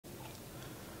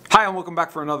Hi, and welcome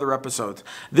back for another episode.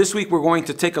 This week we're going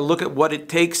to take a look at what it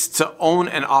takes to own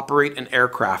and operate an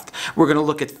aircraft. We're going to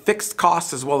look at fixed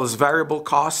costs as well as variable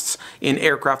costs in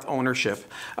aircraft ownership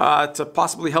to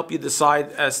possibly help you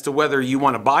decide as to whether you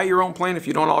want to buy your own plane if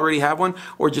you don't already have one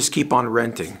or just keep on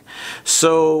renting.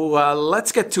 So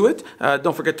let's get to it.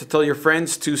 Don't forget to tell your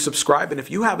friends to subscribe, and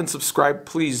if you haven't subscribed,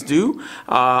 please do.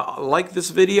 Like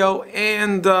this video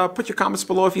and put your comments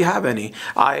below if you have any.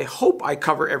 I hope I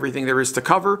cover everything there is to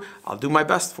cover. I'll do my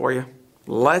best for you.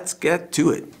 Let's get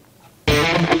to it.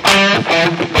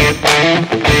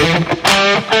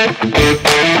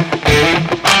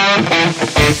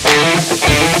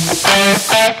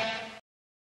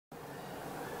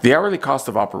 The hourly cost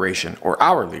of operation, or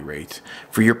hourly rate,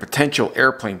 for your potential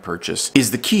airplane purchase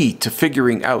is the key to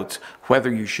figuring out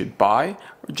whether you should buy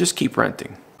or just keep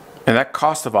renting. And that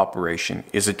cost of operation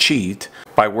is achieved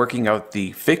by working out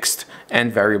the fixed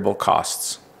and variable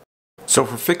costs. So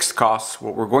for fixed costs,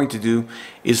 what we're going to do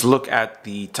is look at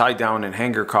the tie down and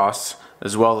hangar costs,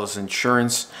 as well as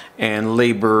insurance and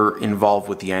labor involved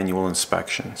with the annual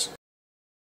inspections.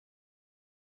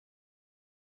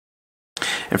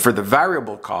 And for the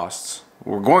variable costs,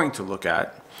 what we're going to look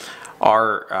at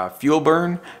are fuel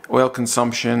burn, oil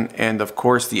consumption, and of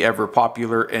course the ever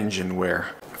popular engine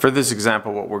wear. For this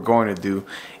example, what we're going to do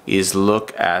is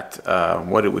look at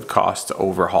what it would cost to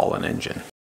overhaul an engine.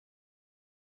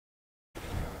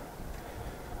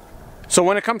 So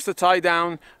when it comes to tie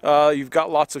down, you've got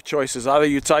lots of choices. Either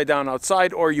you tie down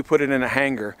outside or you put it in a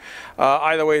hangar.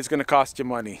 Either way, it's going to cost you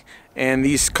money. And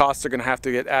these costs are going to have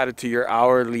to get added to your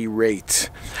hourly rate.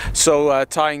 So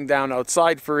tying down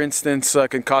outside, for instance,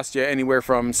 can cost you anywhere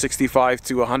from $65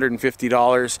 to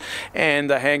 $150. And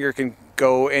the hangar can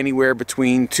go anywhere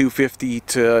between $250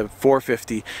 to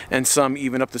 $450, and some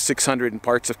even up to $600 in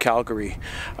parts of Calgary.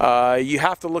 You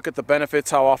have to look at the benefits,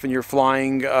 how often you're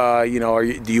flying.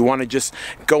 Do you want to just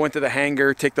go into the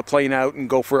hangar, take the plane out and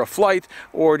go for a flight,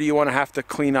 or do you want to have to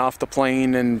clean off the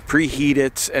plane and preheat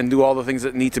it and do all the things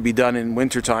that need to be done in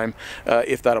wintertime,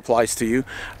 if that applies to you,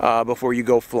 before you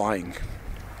go flying?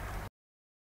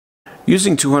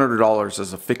 Using $200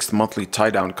 as a fixed monthly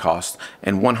tie-down cost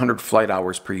and 100 flight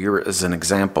hours per year as an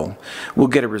example, we'll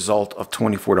get a result of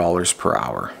 $24 per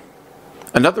hour.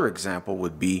 Another example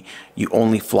would be you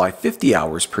only fly 50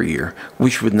 hours per year,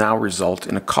 which would now result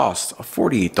in a cost of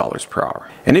 $48 per hour.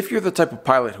 And if you're the type of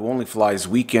pilot who only flies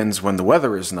weekends when the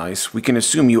weather is nice, we can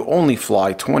assume you only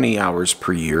fly 20 hours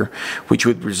per year, which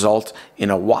would result in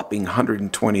a whopping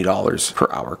 $120 per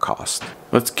hour cost.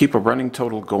 Let's keep a running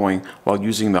total going while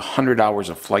using the 100 hours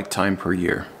of flight time per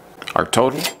year. Our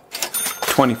total,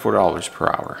 $24 per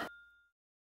hour.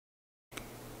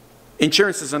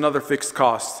 Insurance is another fixed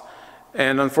cost.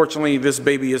 And unfortunately, this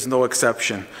baby is no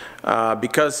exception.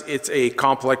 Because it's a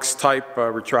complex type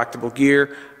retractable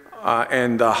gear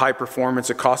and high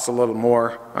performance, it costs a little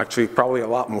more, actually probably a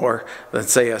lot more than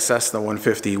say a Cessna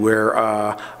 150, where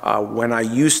when I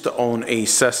used to own a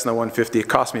Cessna 150, it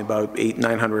cost me about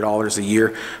 $800–900 a year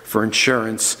for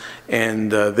insurance,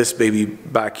 and this baby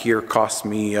back here cost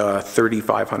me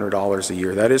 $3,500 a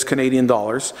year. That is Canadian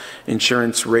dollars.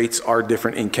 Insurance rates are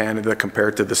different in Canada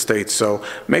compared to the States, so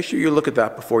make sure you look at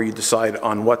that before you decide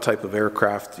on what type of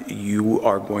aircraft you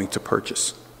are going to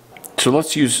purchase. So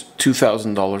let's use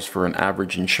 $2,000 for an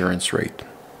average insurance rate.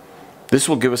 This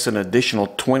will give us an additional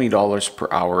 $20 per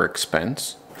hour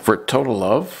expense for a total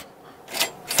of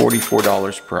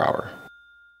 $44 per hour.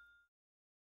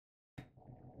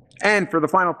 And for the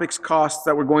final fixed costs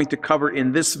that we're going to cover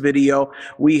in this video,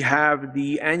 we have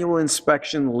the annual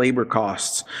inspection labor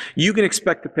costs. You can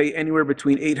expect to pay anywhere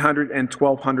between $800 and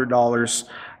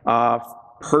 $1,200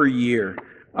 per year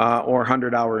or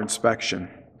 100-hour inspection.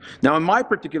 Now in my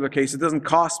particular case, it doesn't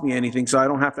cost me anything, so I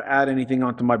don't have to add anything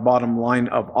onto my bottom line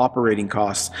of operating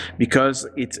costs. Because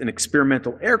it's an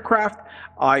experimental aircraft,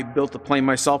 I built the plane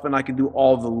myself and I can do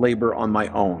all the labor on my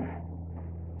own.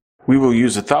 We will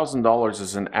use $1,000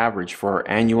 as an average for our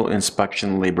annual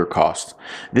inspection labor cost.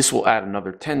 This will add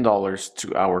another $10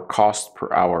 to our cost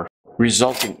per hour,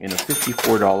 resulting in a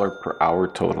 $54 per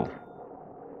hour total.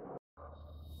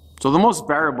 So the most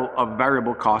variable of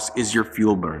variable costs is your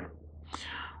fuel burn.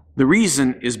 The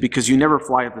reason is because you never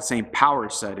fly at the same power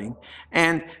setting,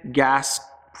 and gas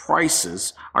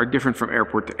prices are different from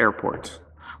airport to airport.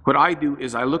 What I do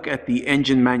is I look at the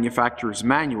engine manufacturer's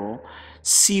manual,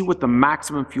 see what the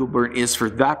maximum fuel burn is for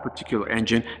that particular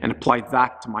engine, and apply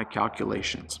that to my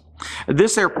calculations. At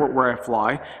this airport where I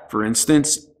fly, for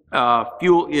instance,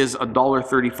 fuel is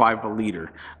 $1.35 a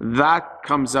liter. That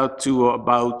comes out to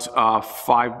about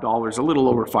 $5, a little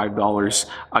over $5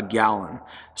 a gallon.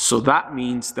 So that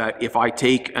means that if I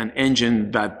take an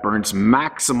engine that burns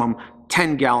maximum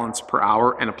 10 gallons per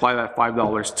hour and apply that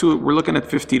 $5 to it, we're looking at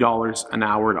 $50 an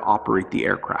hour to operate the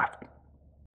aircraft.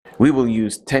 We will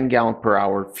use 10 gallon per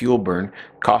hour fuel burn,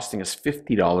 costing us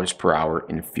 $50 per hour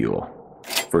in fuel,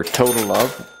 for a total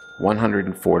of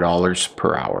 $104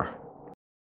 per hour.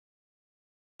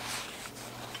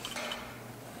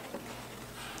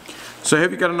 So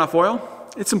have you got enough oil?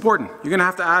 It's important. You're going to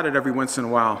have to add it every once in a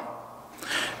while.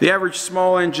 The average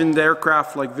small engined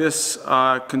aircraft like this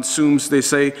consumes, they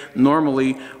say,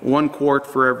 normally 1 quart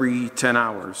for every 10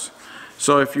 hours.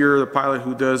 So if you're the pilot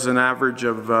who does an average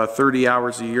of 30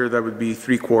 hours a year, that would be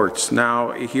 3 quarts.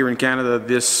 Now here in Canada,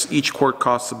 each quart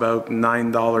costs about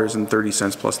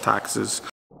 $9.30 plus taxes.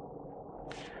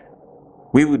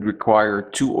 We would require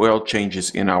 2 oil changes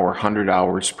in our 100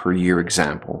 hours per year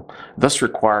example, thus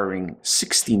requiring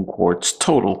 16 quarts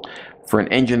total for an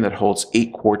engine that holds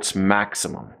 8 quarts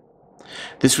maximum.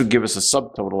 This would give us a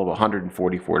subtotal of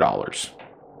 $144.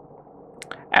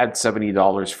 Add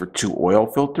 $70 for 2 oil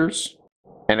filters,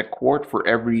 and a quart for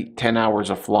every 10 hours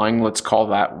of flying, let's call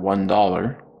that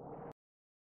 $1.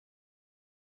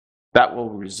 That will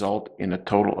result in a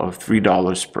total of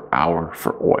 $3 per hour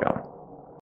for oil.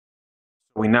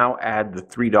 We now add the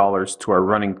 $3 to our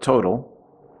running total,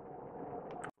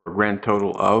 a grand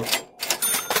total of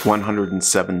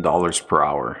 $107 per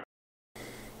hour.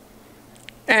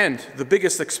 And the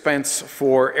biggest expense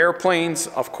for airplanes,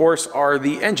 of course, are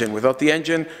the engine. Without the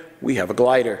engine, we have a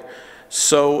glider.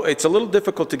 So it's a little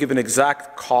difficult to give an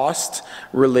exact cost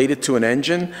related to an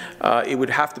engine. It would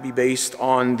have to be based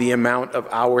on the amount of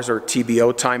hours or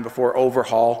TBO, time before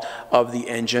overhaul of the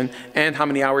engine, and how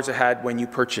many hours it had when you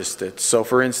purchased it. So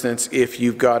for instance, if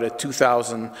you've got a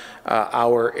 2,000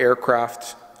 hour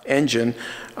aircraft engine,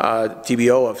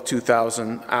 TBO of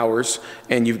 2,000 hours,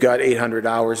 and you've got 800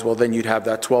 hours, well then you'd have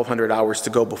that 1,200 hours to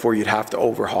go before you'd have to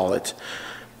overhaul it.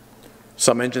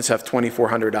 Some engines have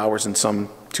 2,400 hours and some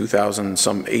 2,000,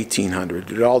 some 1,800.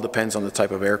 It all depends on the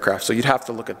type of aircraft, so you'd have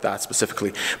to look at that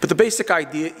specifically. But the basic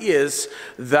idea is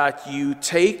that you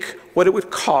take what it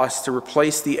would cost to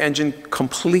replace the engine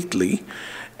completely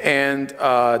and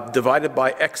divide it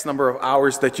by X number of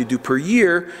hours that you do per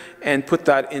year and put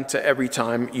that into every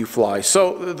time you fly.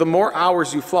 So the more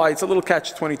hours you fly, it's a little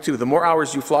catch-22. The more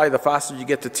hours you fly, the faster you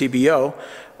get to TBO,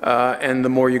 and the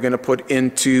more you're going to put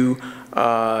into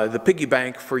the piggy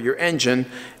bank for your engine,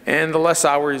 and the less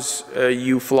hours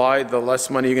you fly, the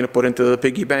less money you're going to put into the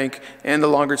piggy bank, and the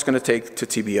longer it's going to take to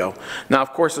TBO. Now,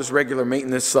 of course, there's regular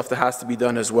maintenance stuff that has to be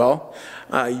done as well.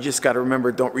 You just got to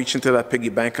remember, don't reach into that piggy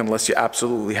bank unless you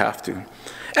absolutely have to.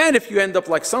 And if you end up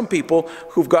like some people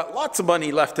who've got lots of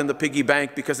money left in the piggy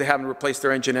bank because they haven't replaced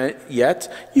their engine yet,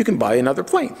 you can buy another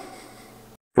plane.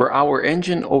 For our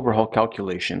engine overhaul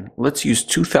calculation, let's use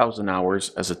 2,000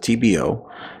 hours as a TBO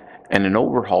and an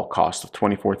overhaul cost of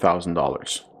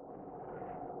 $24,000.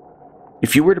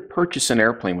 If you were to purchase an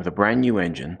airplane with a brand new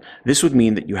engine, this would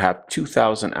mean that you have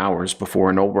 2,000 hours before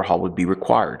an overhaul would be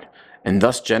required, and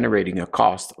thus generating a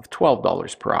cost of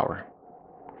 $12 per hour.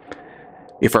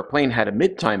 If our plane had a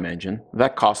mid-time engine,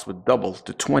 that cost would double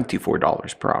to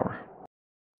 $24 per hour.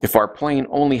 If our plane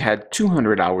only had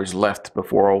 200 hours left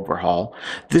before overhaul,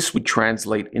 this would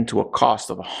translate into a cost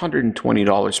of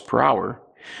 $120 per hour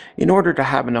in order to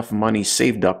have enough money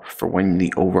saved up for when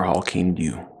the overhaul came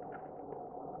due.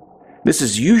 This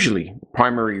is usually the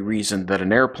primary reason that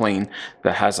an airplane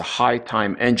that has a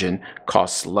high-time engine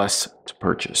costs less to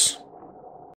purchase.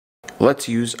 Let's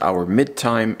use our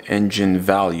mid-time engine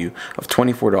value of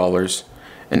 $24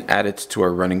 and add it to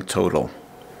our running total.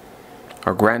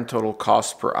 Our grand total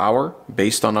cost per hour,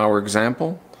 based on our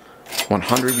example,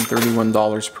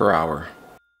 $131 per hour.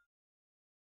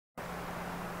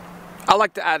 I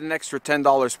like to add an extra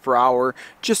 $10 per hour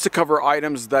just to cover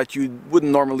items that you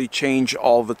wouldn't normally change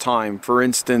all the time. For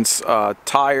instance,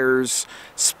 tires,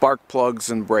 spark plugs,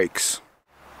 and brakes.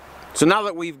 So now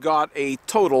that we've got a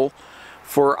total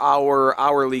for our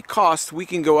hourly cost, we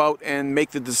can go out and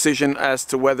make the decision as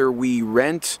to whether we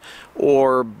rent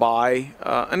or buy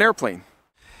an airplane.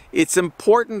 It's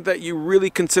important that you really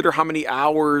consider how many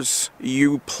hours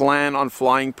you plan on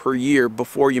flying per year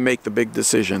before you make the big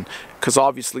decision. Because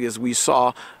obviously, as we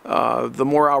saw, the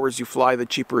more hours you fly, the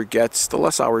cheaper it gets. The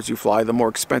less hours you fly, the more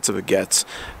expensive it gets.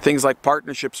 Things like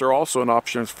partnerships are also an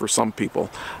option for some people.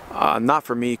 Not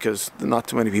for me, because not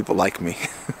too many people like me.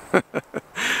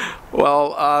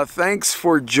 Well, thanks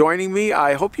for joining me.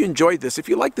 I hope you enjoyed this. If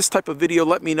you like this type of video,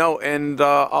 let me know, and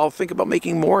I'll think about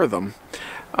making more of them.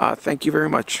 Thank you very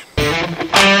much.